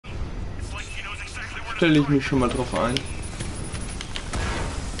stelle ich mich schon mal drauf ein.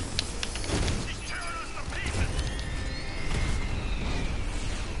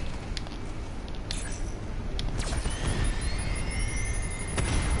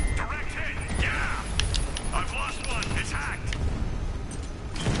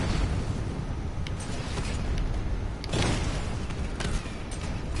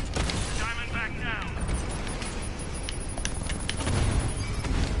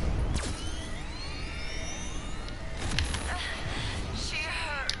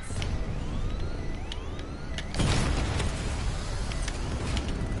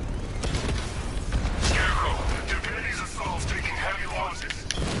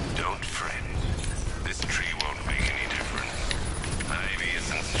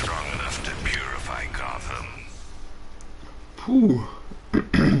 Puh.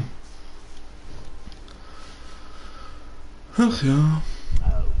 Ach ja.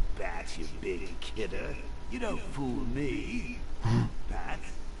 Oh, Bats, you big kidder. You don't fool me.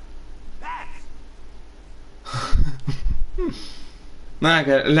 Bats? Bats! Na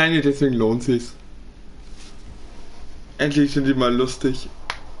geil, alleine deswegen lohnt sich's. Endlich sind die mal lustig.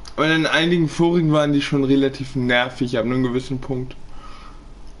 Weil in einigen vorigen waren die schon relativ nervig ab einem gewissen Punkt.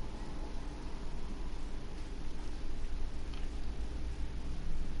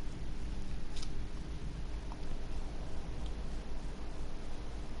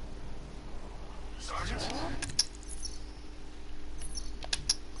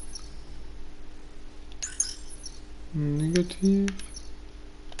 Negativ.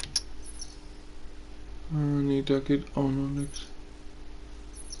 Ah, nee, da geht auch noch nichts.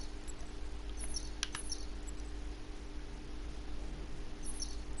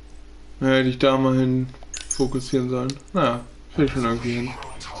 Ja, hätte ich da mal hin fokussieren sollen. Naja, will ich schon irgendwie hin.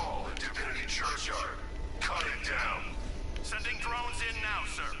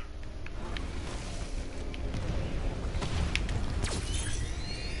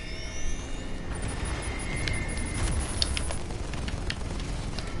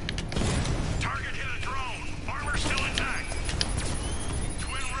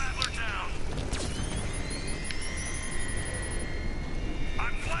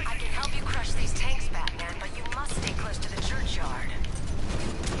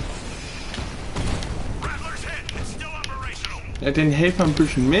 Ja, den Helfer ein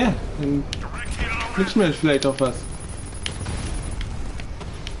bisschen mehr. Dann nützt mir das vielleicht auch was.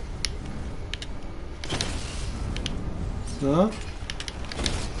 So.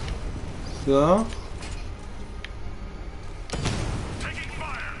 So.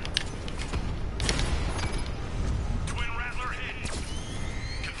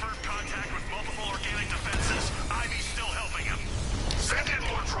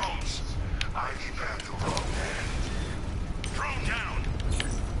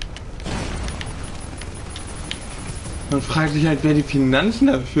 Man fragt sich halt, wer die Finanzen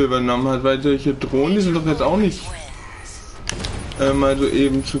dafür übernommen hat, weil solche Drohnen, die sind doch jetzt auch nicht mal so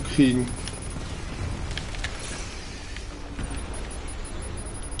eben zu kriegen.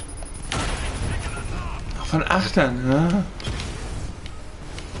 Auch von Achtern, ja?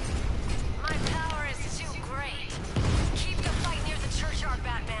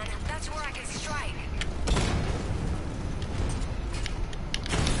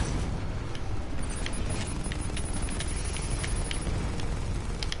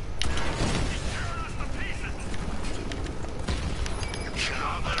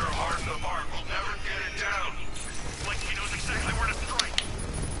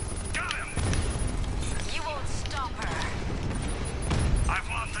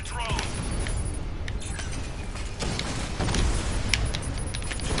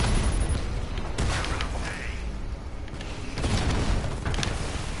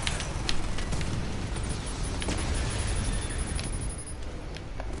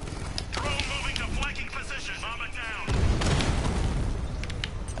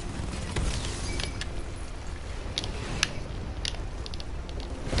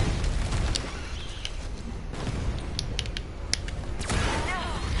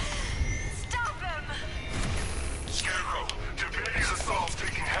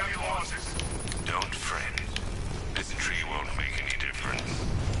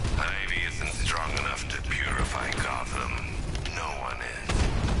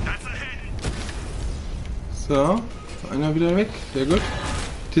 So, einer wieder weg, sehr gut.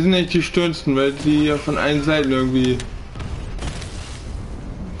 Die sind echt die störendsten, weil die ja von allen Seiten irgendwie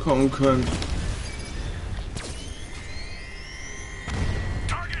kommen können.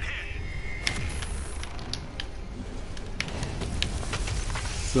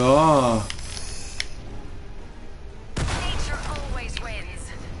 So.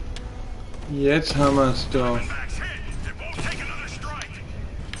 Jetzt haben wir es doch.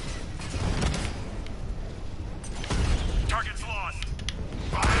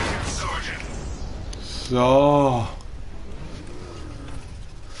 So.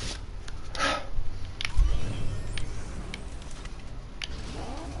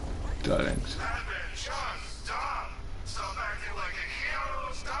 Da längs.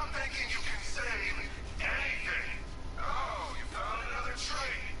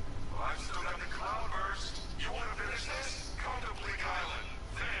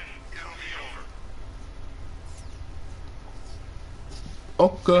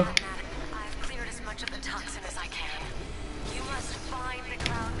 Okay. I've cleared as much of the toxin as I can. You must find the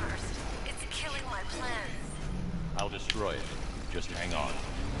cloudburst. It's killing my plans. I'll destroy it. Just hang on.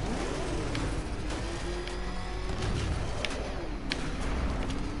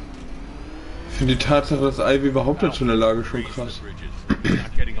 Ich finde die Tatsache, dass Ivy überhaupt dazu in der Lage schon krass.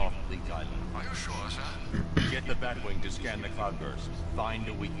 Not getting off Leak Island. Are you sure, sir? Get the Batwing to scan the cloudburst. Find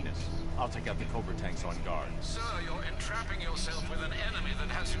a weakness. I'll take out the Cobra tanks on guard. Sir, you're entrapping yourself with an enemy that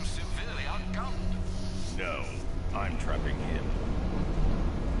has you severely outgunned. No, I'm trapping him.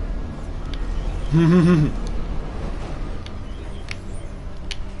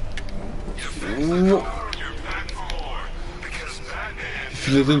 Wie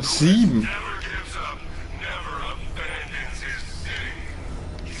viele sind 7?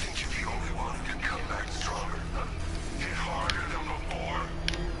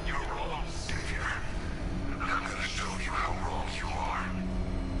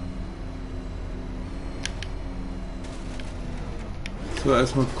 So,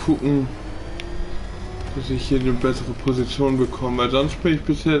 erstmal gucken, dass ich hier eine bessere Position bekomme, weil sonst bin ich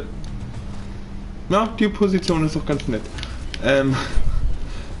bisher... Na, die Position ist doch ganz nett.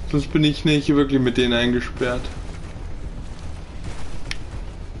 Sonst bin ich nicht wirklich mit denen eingesperrt.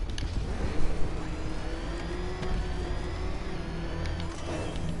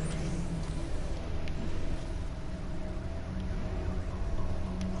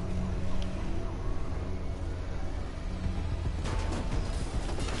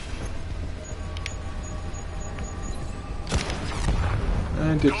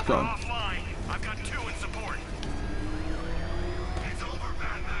 And it's gone. I've got 2 in support. It's over,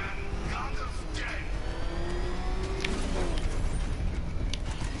 Batman. Gotham's dead.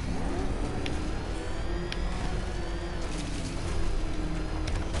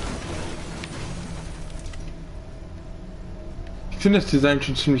 Ich finde das Design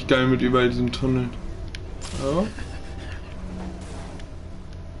schon ziemlich geil mit überall diesen Tunneln. Oh.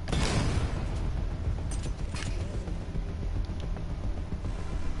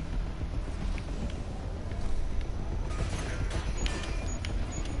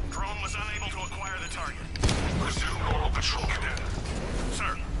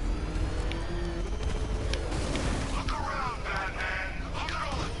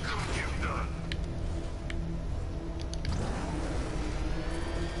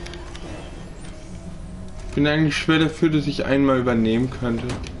 Ich bin eigentlich schwer dafür, dass ich einmal übernehmen könnte.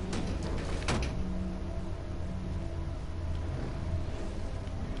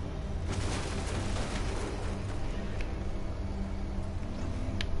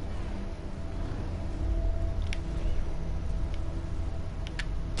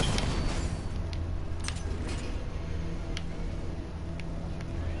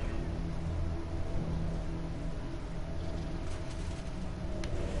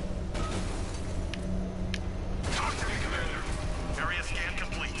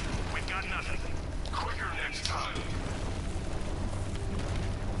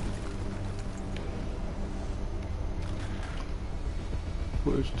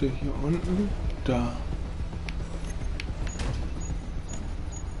 Wo ist der hier unten? Da.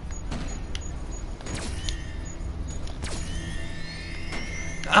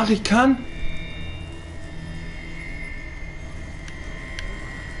 Ach, ich kann.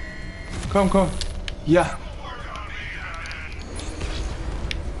 Komm, komm. Ja.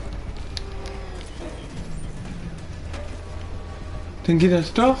 Dann geht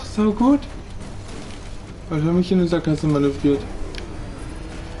das doch so gut. Weil er mich in der Sackgasse manövriert.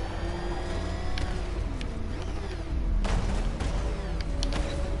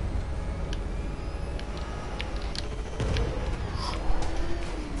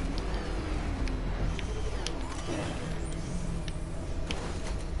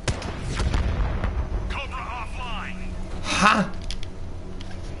 Ha!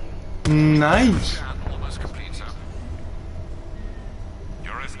 Nice! Almost complete, sir.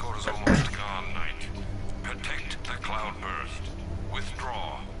 Your escort is almost gone, Knight. Protect the cloudburst.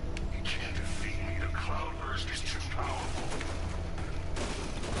 Withdraw. You can't defeat me. The cloudburst is too powerful.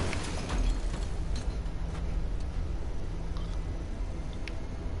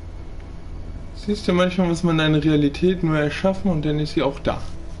 Siehst du, manchmal muss man eine Realität nur erschaffen und dann ist sie auch da.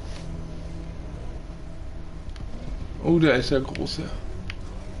 Oh, da ist der Große.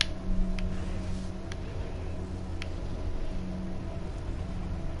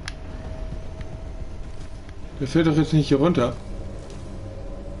 Der fällt doch jetzt nicht hier runter.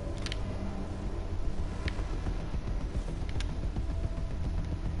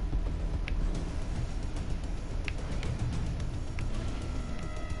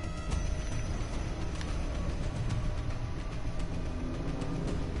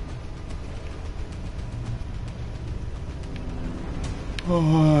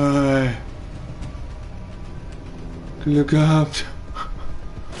 Oh, Glück gehabt.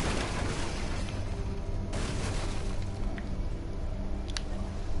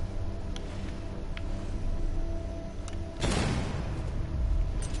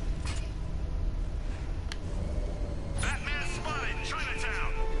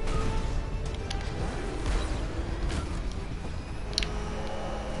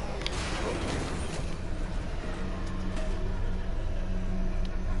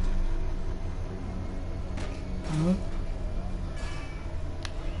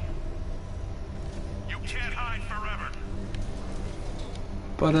 You can't hide forever.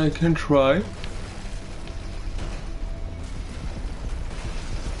 But I can try.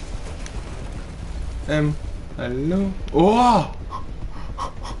 Hallo? Oh!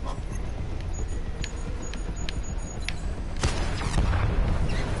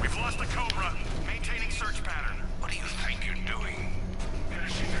 We've lost the Cobra. Maintaining search pattern. What do you think you're doing?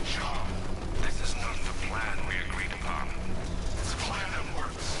 Finishing the job. This is not the plan we agreed upon. It's a plan that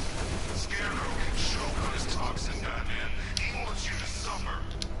works. Scarecrow can choke on his toxin, Batman. He wants you to suffer.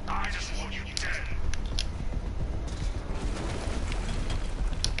 I just want you dead.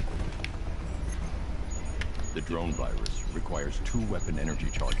 The drone virus requires 2 weapon energy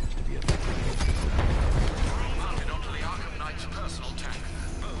charges to be effective. Mounted onto the Arkham Knight's personal tank.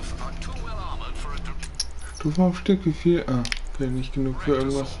 Both are too well armored for a... Stufen am Stück, wie viel? Ah, okay, nicht genug für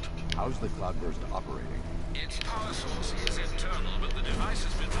irgendwas. How's the cloudburst operating? Its power source is internal, but the device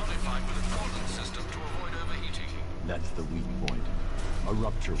has been modified with a coolant system to avoid overheating. That's the weak point. A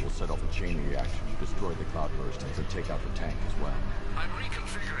rupture will set off a chain reaction to destroy the cloudburst and could take out the tank as well. I'm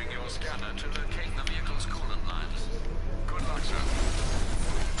reconfiguring your scanner to locate the vehicle's coolant lines. Good luck, sir.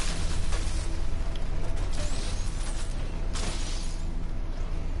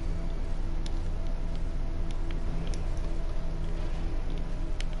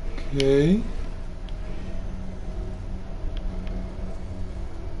 Okay.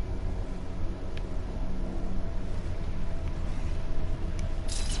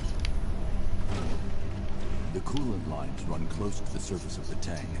 The coolant lines run close to the surface of the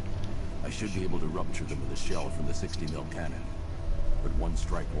tank. I should be able to rupture them with a shell from the 60mm cannon. But one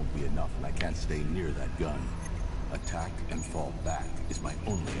strike won't be enough, and I can't stay near that gun. Attack and fall back is my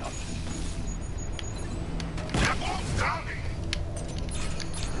only option. That won't stop me!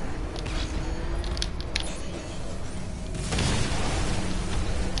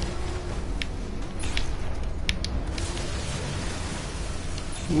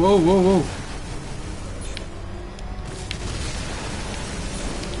 Wow, wow, wow.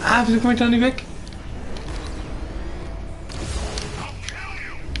 Ah, wieso komme ich da nicht weg? I'll kill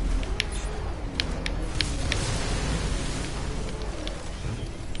you!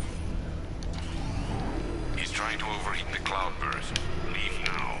 He's trying to overheat the cloudburst. Leave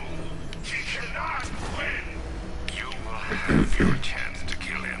now. He cannot win! You will have your chance to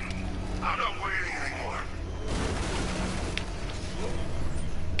kill him. I'm not waiting anymore.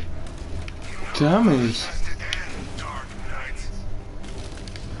 Damn it. Has to end, Dark Knight.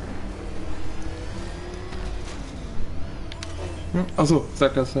 Achso,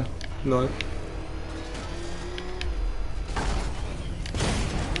 Sackgasse. Lol.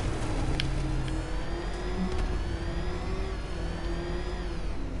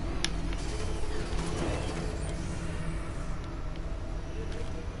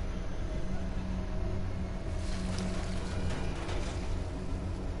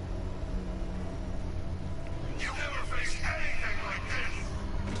 You never faced anything like this!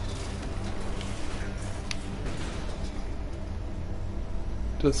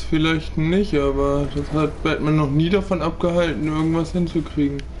 Das vielleicht nicht, aber das hat Batman noch nie davon abgehalten, irgendwas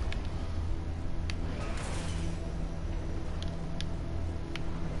hinzukriegen.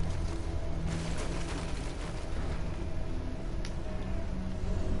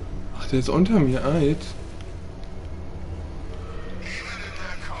 Ach, der ist unter mir. Ah, jetzt.